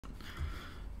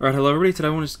Alright, hello everybody. Today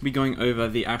I want to be going over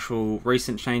the actual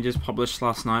recent changes published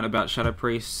last night about Shadow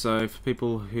Priest. So for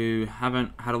people who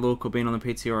haven't had a look or been on the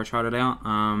PTR or tried it out,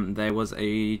 there was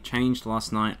a change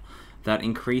last night that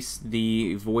increased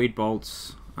the Void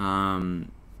Bolt's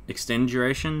extend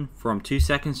duration from 2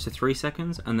 seconds to 3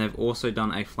 seconds, and they've also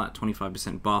done a flat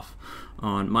 25% buff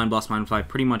on Mind Blast, Mind Flight.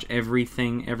 Pretty much every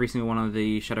single one of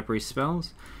the Shadow Priest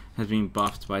spells has been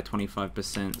buffed by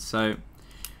 25%. So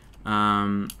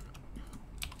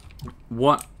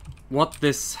what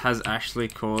this has actually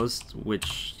caused,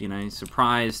 which, you know,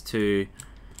 surprise to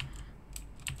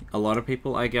a lot of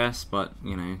people, I guess, but,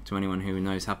 you know, to anyone who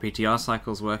knows how PTR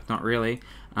cycles work, not really,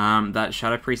 that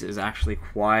Shadow Priest is actually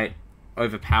quite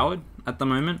overpowered at the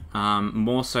moment,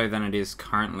 more so than it is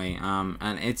currently,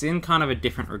 and it's in kind of a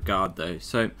different regard though.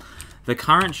 So the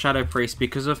current Shadow Priest,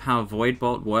 because of how Void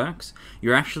Bolt works,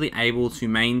 you're actually able to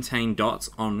maintain dots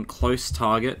on close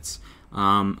targets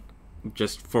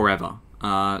just forever.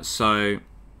 So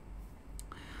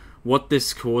what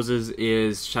this causes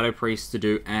is Shadow Priest to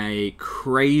do a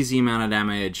crazy amount of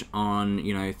damage on,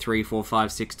 you know, 3, 4,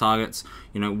 5, 6 targets,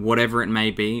 you know, whatever it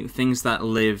may be, things that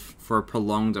live for a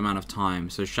prolonged amount of time.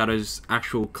 So Shadow's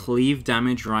actual cleave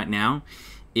damage right now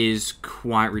is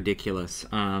quite ridiculous.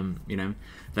 You know,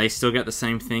 they still get the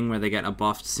same thing where they get a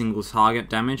buffed single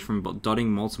target damage from dotting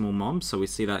multiple mobs, so we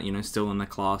see that, you know, still in the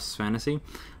class fantasy.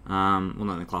 Well,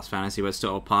 not in the class fantasy, but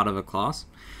still a part of a class.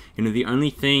 You know, the only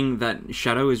thing that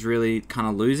Shadow is really kind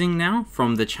of losing now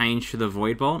from the change to the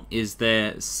Void Bolt is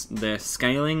their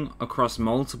scaling across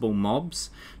multiple mobs.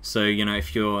 So, you know,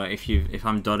 if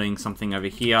I'm dotting something over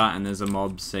here and there's a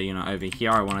mob, say, you know, over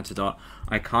here I wanted to dot,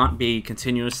 I can't be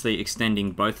continuously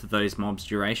extending both of those mobs'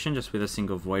 duration just with a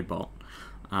single Void Bolt.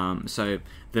 So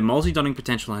the multi-dotting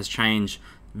potential has changed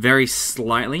very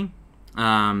slightly.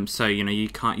 So, you know,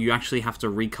 you actually have to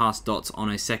recast dots on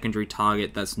a secondary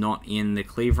target that's not in the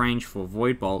cleave range for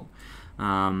Void Bolt,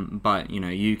 but, you know,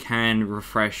 you can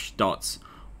refresh dots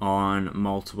on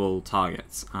multiple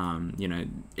targets. You know,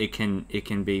 it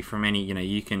can be from any, you know,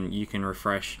 you can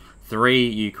refresh 3,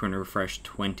 you can refresh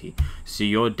 20, so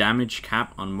your damage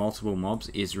cap on multiple mobs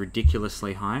is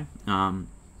ridiculously high.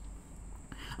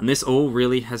 And this all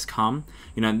really has come,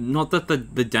 you know, not that the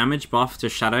damage buff to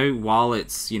Shadow, while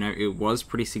it's, you know, it was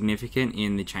pretty significant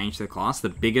in the change to the class, the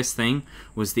biggest thing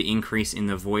was the increase in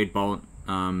the Void Bolt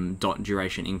dot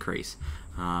duration increase.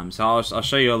 So I'll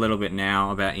show you a little bit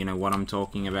now about, you know, what I'm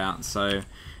talking about. So,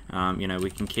 you know, we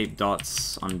can keep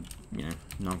dots on, you know,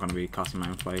 not going to be casting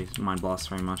Mind Blast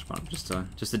very much, but just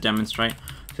to demonstrate.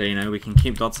 So, you know, we can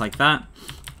keep dots like that.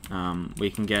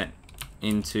 We can get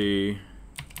into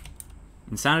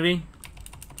Insanity,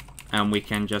 and we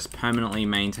can just permanently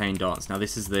maintain dots. Now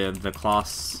this is the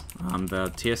class,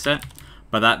 the tier set,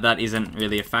 but that isn't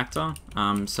really a factor.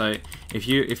 So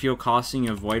if you're casting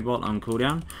your Void Bolt on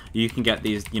cooldown, you can get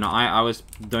these. You know, I was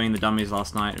doing the dummies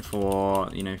last night for,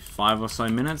 you know, 5 or so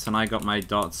minutes, and I got my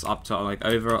dots up to like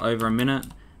over a minute.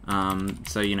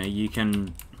 So, you know,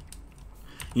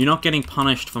 you're not getting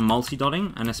punished for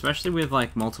multi-dotting, and especially with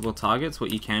like multiple targets,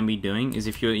 what you can be doing is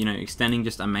if you're, you know, extending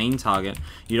just a main target,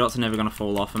 your dots are never going to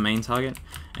fall off a main target,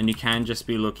 and you can just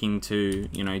be looking to,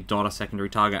 you know, dot a secondary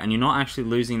target, and you're not actually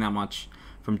losing that much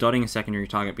from dotting a secondary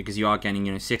target because you are getting,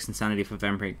 you know, 6 insanity for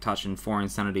Vampiric Touch and 4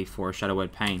 insanity for a Shadow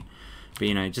Word Pain. But,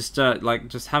 you know, just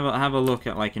have a look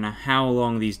at, like, you know, how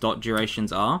long these dot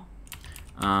durations are,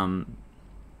 and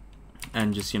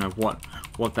just, you know, what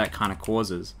that kind of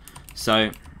causes.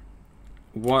 So,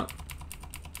 you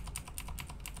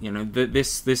know,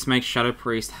 this makes Shadow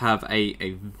Priest have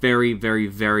a very, very,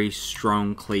 very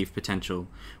strong cleave potential,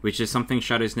 which is something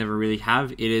Shadows never really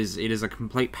have. It is a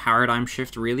complete paradigm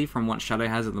shift, really, from what Shadow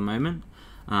has at the moment.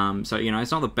 So, you know,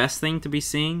 it's not the best thing to be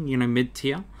seeing, you know,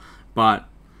 mid-tier, but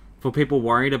for people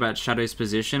worried about Shadow's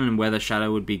position and whether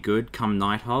Shadow would be good come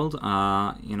Nighthold,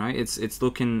 you know, it's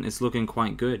looking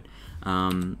quite good.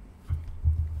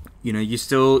 You know, you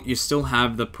still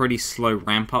have the pretty slow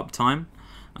ramp up time.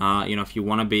 You know, if you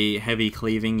want to be heavy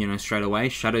cleaving, you know, straight away,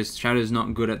 Shadow's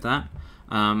not good at that.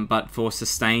 But for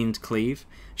sustained cleave,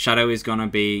 Shadow is gonna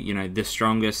be, you know, the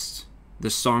strongest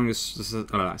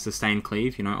sustained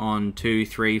cleave. You know, on 2,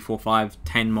 3, 4, 5,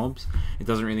 10 mobs, it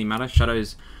doesn't really matter.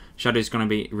 Shadow's going to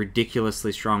be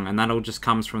ridiculously strong, and that all just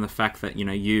comes from the fact that, you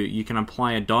know, you can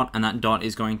apply a dot, and that dot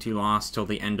is going to last till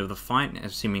the end of the fight,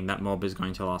 assuming that mob is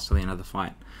going to last till the end of the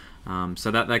fight. So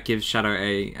that gives Shadow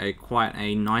a quite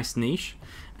a nice niche,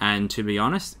 and to be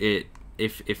honest,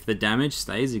 if the damage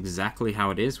stays exactly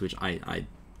how it is, which I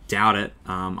doubt it,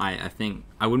 I think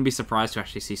I wouldn't be surprised to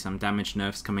actually see some damage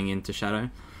nerfs coming into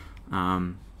Shadow.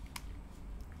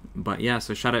 But yeah,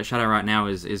 so Shadow right now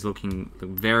is looking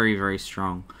very, very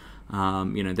strong.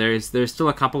 You know, there's still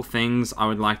a couple things I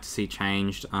would like to see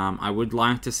changed. I would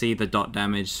like to see the dot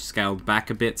damage scaled back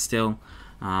a bit still,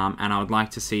 and I would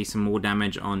like to see some more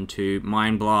damage onto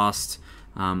Mind Blast.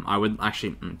 I would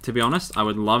actually, to be honest, I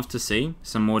would love to see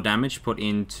some more damage put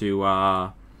into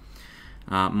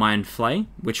Mind Flay,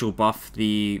 which will buff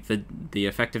the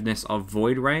effectiveness of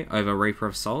Void Ray over Reaper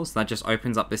of Souls. That just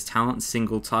opens up this talent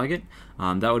single target.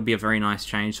 That would be a very nice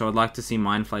change. So I'd like to see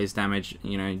Mind Flay's damage,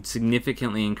 you know,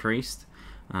 significantly increased.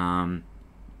 And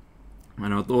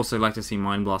I'd also like to see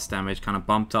Mind Blast damage kind of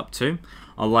bumped up too.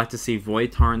 I'd like to see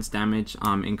Void Torrent's damage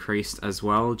increased as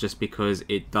well, just because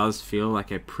it does feel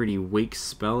like a pretty weak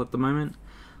spell at the moment.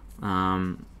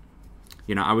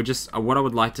 You know, what I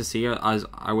would like to see is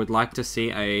I would like to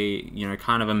see a, you know,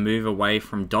 kind of a move away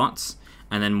from dots,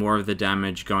 and then more of the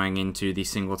damage going into the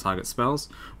single target spells,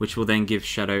 which will then give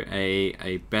Shadow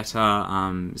a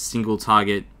better single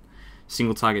target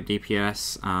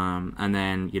DPS, and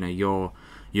then, you know,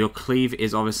 your cleave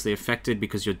is obviously affected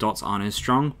because your dots aren't as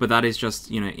strong, but that is just,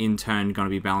 you know, in turn going to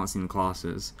be balancing the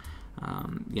classes.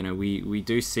 You know, we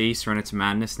do see Serenity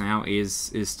Madness now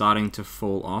is starting to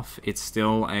fall off. It's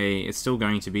still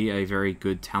going to be a very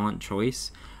good talent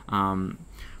choice.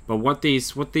 But what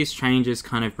these changes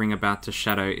kind of bring about to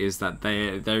Shadow is that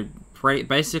they're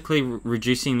basically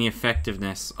reducing the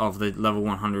effectiveness of the level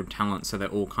 100 talent, so they're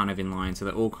all kind of in line. So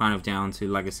they're all kind of down to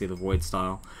Legacy of the Void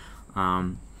style.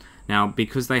 Now,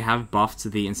 because they have buffed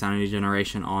the Insanity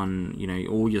Generation on, you know,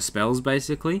 all your spells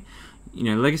basically, you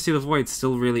know, Legacy of the Void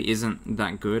still really isn't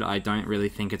that good. I don't really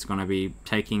think it's going to be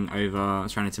taking over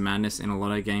Serenity Madness in a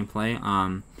lot of gameplay.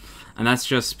 And that's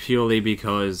just purely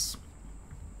because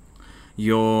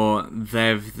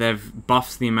they've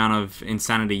buffed the amount of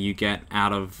insanity you get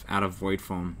out of Void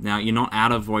form. Now, you're not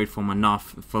out of Void form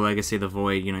enough for Legacy of the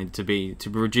Void, you know, to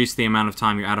reduce the amount of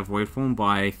time you're out of Void form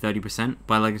by 30%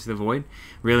 by Legacy of the Void.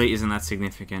 Really isn't that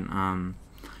significant.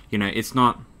 You know, it's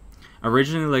not.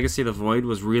 Originally, Legacy of the Void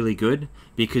was really good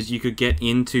because you could get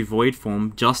into Void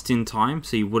form just in time,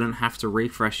 so you wouldn't have to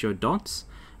refresh your dots.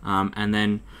 And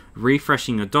then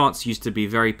refreshing your dots used to be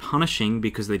very punishing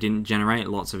because they didn't generate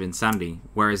lots of insanity.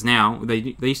 Whereas now,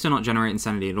 they used to not generate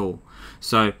insanity at all.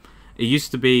 So it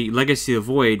used to be Legacy of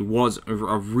the Void was a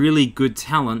really good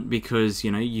talent because,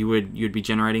 you know, you'd be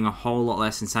generating a whole lot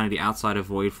less insanity outside of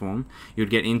Void form. You'd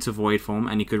get into Void form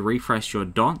and you could refresh your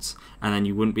dots, and then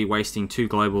you wouldn't be wasting 2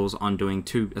 globals on doing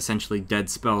 2 essentially dead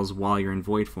spells while you're in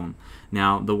Void form.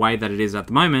 Now, the way that it is at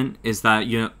the moment is that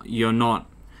you're not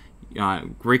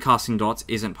recasting dots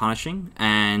isn't punishing,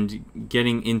 and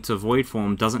getting into Void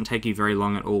form doesn't take you very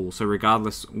long at all. So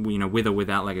regardless, you know, with or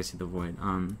without Legacy of the Void.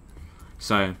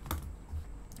 So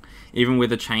even with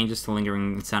the changes to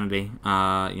Lingering Insanity,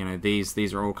 you know,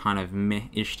 these are all kind of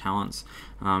meh-ish talents.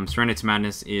 Serenity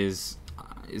Madness is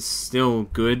still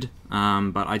good,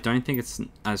 but I don't think it's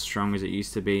as strong as it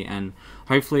used to be. And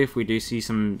hopefully, if we do see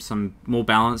some more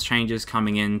balance changes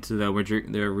coming into the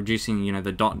reducing, you know,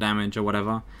 the dot damage or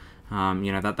whatever,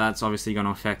 you know, that's obviously going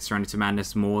to affect Serenity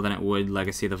Madness more than it would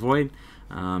Legacy of the Void.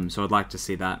 So I'd like to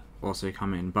see that also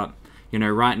come in, but. You know,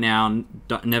 right now,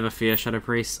 never fear, Shadow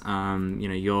Priest. You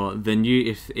know,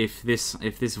 if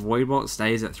this Void Bolt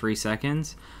stays at 3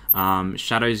 seconds,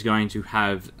 Shadow's going to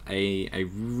have a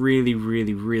really,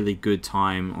 really, really good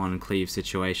time on cleave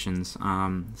situations.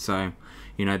 So,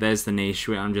 you know, there's the niche.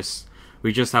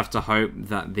 We just have to hope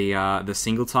that the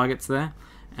single target's there,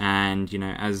 and, you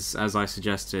know, as I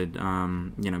suggested, you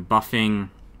know, buffing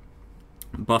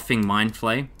Mind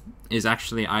Flay is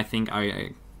actually, I think,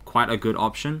 quite a good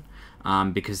option.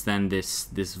 Because then this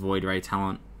Void Ray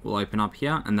talent will open up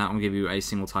here, and that will give you a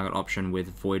single target option with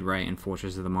Void Ray and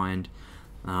Fortress of the Mind.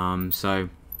 So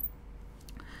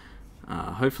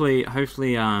hopefully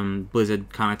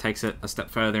Blizzard kind of takes it a step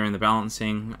further in the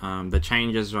balancing. The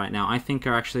changes right now I think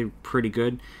are actually pretty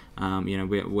good. You know,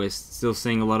 we're still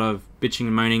seeing a lot of bitching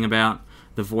and moaning about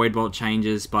the Void Bolt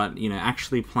changes, but, you know,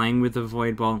 actually playing with the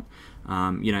Void Bolt,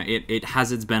 you know, it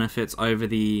has its benefits over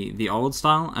the old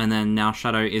style, and then now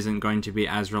Shadow isn't going to be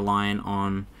as reliant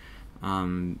on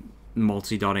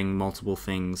multi-dotting multiple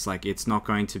things. Like, it's not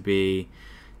going to be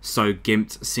so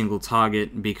gimped single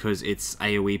target because its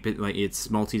AoE, like its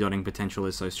multi-dotting potential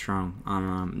is so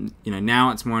strong. You know,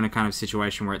 now it's more in a kind of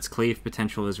situation where its cleave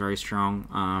potential is very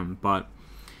strong, but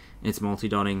its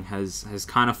multi-dotting has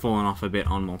kind of fallen off a bit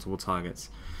on multiple targets.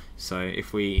 So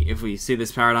if we see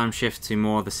this paradigm shift to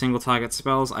more the single target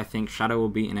spells, I think Shadow will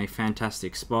be in a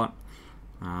fantastic spot.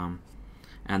 And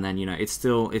and then it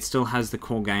still has the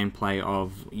core gameplay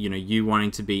of you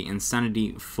wanting to be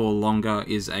insanity for longer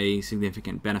is a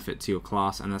significant benefit to your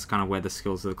class, and that's kind of where the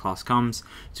skills of the class comes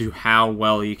to how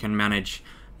well you can manage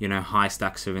high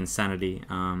stacks of insanity.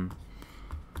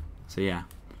 So yeah.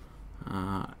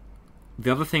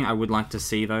 The other thing I would like to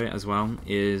see though as well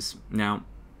is, now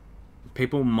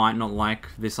people might not like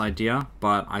this idea,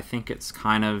 but I think it's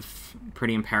kind of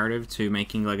pretty imperative to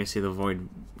making Legacy of the Void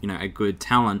a good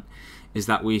talent, is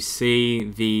that we see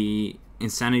the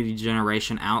insanity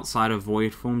generation outside of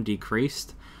void form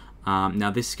decreased. Now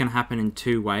this can happen in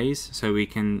two ways. So we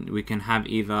can have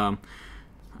either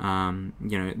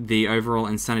the overall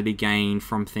insanity gain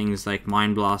from things like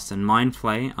Mind Blast and Mind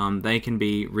Flay, they can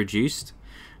be reduced.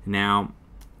 Now,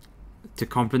 to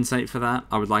compensate for that,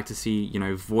 I would like to see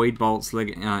Void Bolt's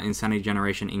insanity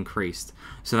generation increased.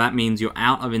 So that means you're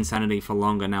out of insanity for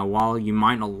longer. Now, while you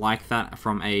might not like that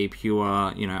from a pure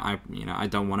I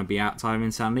don't want to be outside of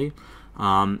insanity,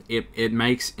 it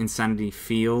makes insanity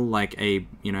feel like a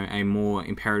more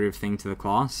imperative thing to the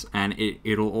class, and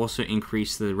it'll also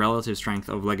increase the relative strength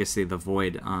of Legacy of the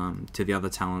Void to the other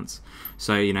talents.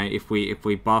 So if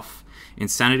we buff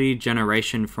insanity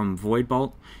generation from Void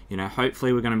Bolt,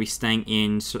 hopefully we're going to be staying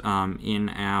in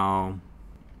our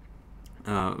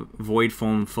void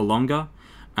form for longer,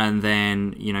 and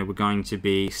then we're going to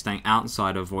be staying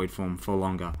outside of void form for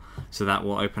longer. So that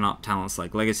will open up talents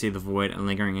like Legacy of the Void and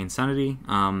Lingering Insanity,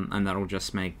 and that'll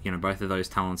just make both of those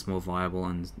talents more viable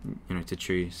and to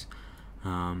choose.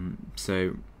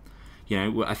 So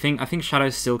I think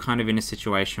Shadow's still kind of in a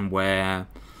situation where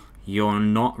you're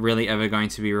not really ever going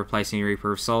to be replacing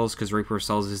Reaper of Souls, because Reaper of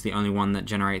Souls is the only one that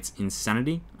generates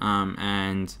insanity,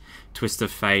 and Twist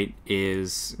of Fate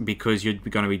is, because you're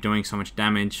going to be doing so much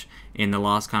damage in the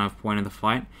last kind of point of the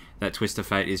fight, that Twist of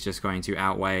Fate is just going to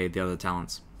outweigh the other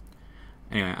talents.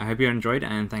 Anyway, I hope you enjoyed,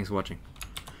 and thanks for watching.